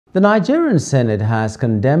The Nigerian Senate has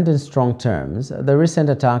condemned in strong terms the recent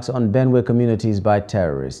attacks on Benue communities by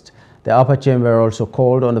terrorists. The upper chamber also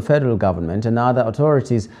called on the federal government and other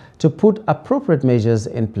authorities to put appropriate measures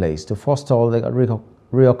in place to forestall the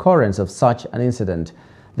reoccurrence of such an incident.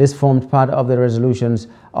 This formed part of the resolutions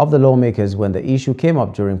of the lawmakers when the issue came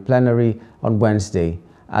up during plenary on Wednesday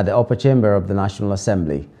at the upper chamber of the National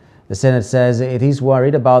Assembly. The Senate says it is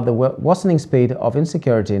worried about the worsening spate of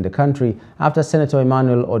insecurity in the country after Senator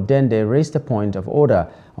Emmanuel Odende raised a point of order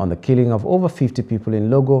on the killing of over 50 people in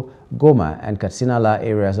Logo, Goma and Katsinala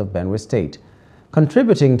areas of Benue State.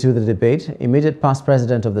 Contributing to the debate, immediate past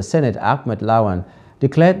President of the Senate, Ahmed Lawan,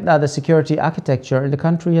 declared that the security architecture in the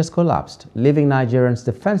country has collapsed, leaving Nigerians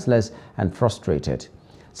defenseless and frustrated.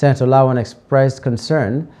 Senator Lawan expressed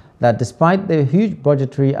concern that despite the huge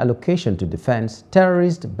budgetary allocation to defense,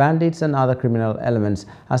 terrorists, bandits and other criminal elements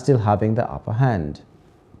are still having the upper hand.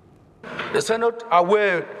 The Senate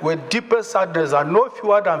aware with deepest sadness that no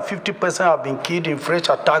fewer than 50% have been killed in fresh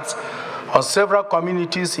attacks on several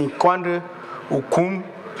communities in Kwande, Ukum,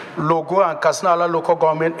 Logo and Katsinala local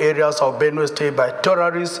government areas of Benue State by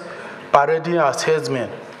terrorists parading as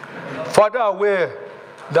headsmen. Further aware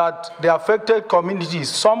that the affected communities,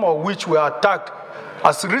 some of which were attacked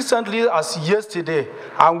as recently as yesterday,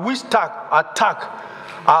 and which attack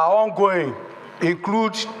are ongoing,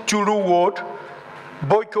 include Chulu Ward,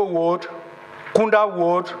 Boyko Ward, Kunda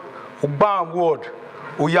Ward, Ubam Ward,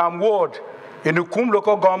 Uyam Ward in the Kum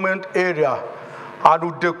local government area, and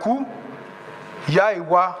Udeku,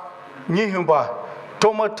 Yaiwa, Nihimba,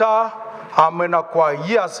 Tomata, Amenakwa,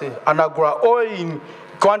 Yase, and Agra, all in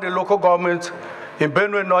Kwande local government in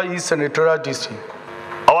Benue Northeast Senatorial District.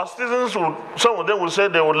 Our citizens, some of them will say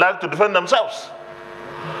they would like to defend themselves.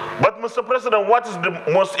 But, Mr. President, what is the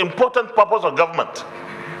most important purpose of government?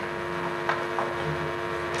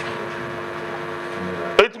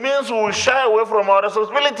 It means we will shy away from our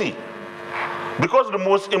responsibility. Because the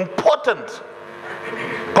most important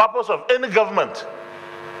purpose of any government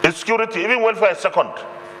is security, even welfare is second.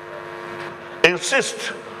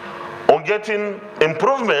 Insist on getting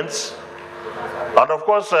improvements, and of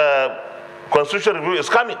course, Constitution review is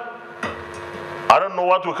coming. I don't know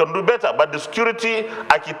what we can do better, but the security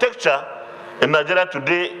architecture in Nigeria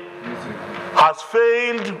today has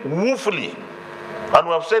failed woefully. And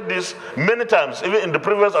we have said this many times, even in the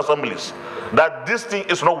previous assemblies, that this thing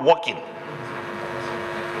is not working.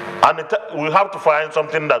 And we have to find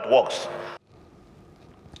something that works.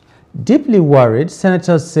 Deeply worried,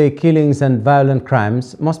 senators say killings and violent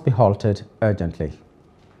crimes must be halted urgently.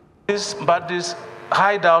 These bandits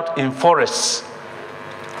hide out in forests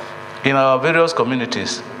in our various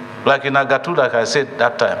communities, like in Agatu, like I said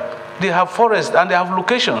that time. They have forests and they have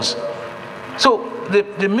locations. So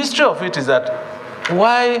the mystery of it is that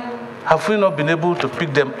why have we not been able to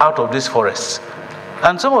pick them out of these forests?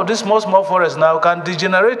 And some of these small forests now can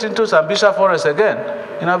degenerate into Sambisa forests again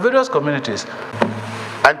in our various communities.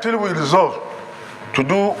 Until we resolve to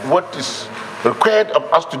do what is required of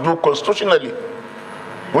us to do constitutionally,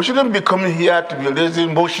 we shouldn't be coming here to be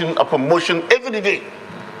raising motion upon motion every day.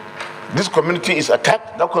 This community is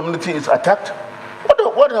attacked, that community is attacked.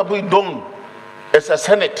 What have we done as a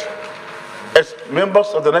Senate, as members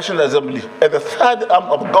of the National Assembly, as the third arm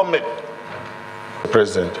of government?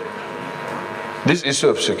 President, this issue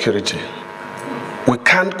of security, we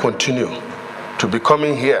can't continue to be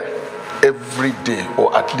coming here every day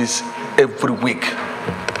or at least every week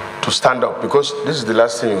to stand up, because this is the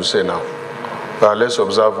last thing you say now. Let's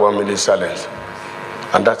observe 1 minute silence,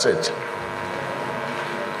 and that's it.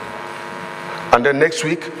 And then next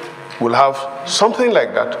week, we'll have something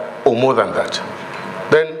like that, or more than that.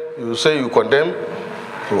 Then you say you condemn,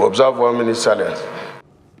 you observe 1 minute silence.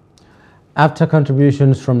 After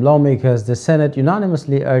contributions from lawmakers, the Senate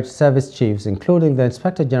unanimously urged service chiefs, including the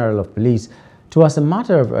Inspector General of Police, to, as a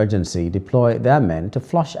matter of urgency, deploy their men to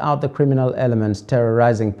flush out the criminal elements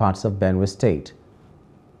terrorizing parts of Benue State.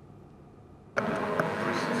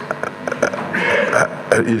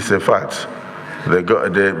 It's a fact.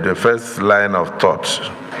 The first line of thought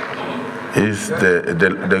is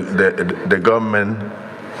the government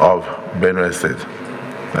of Benue State.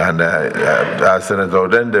 And as Senator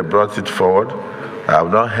then they brought it forward. I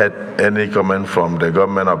have not heard any comment from the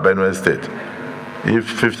government of Benue State. If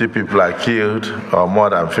 50 people are killed, or more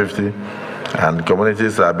than 50, and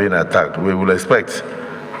communities are being attacked, we will expect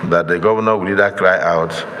that the governor will either cry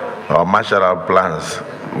out or marshal out plans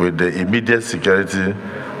with the immediate security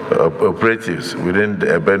operatives within the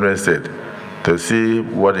Benue State to see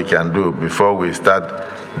what he can do before we start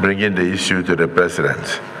bringing the issue to the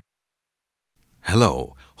president.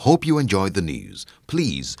 Hello. Hope you enjoyed the news.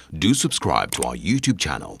 Please do subscribe to our YouTube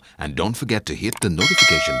channel and don't forget to hit the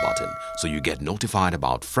notification button so you get notified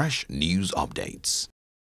about fresh news updates.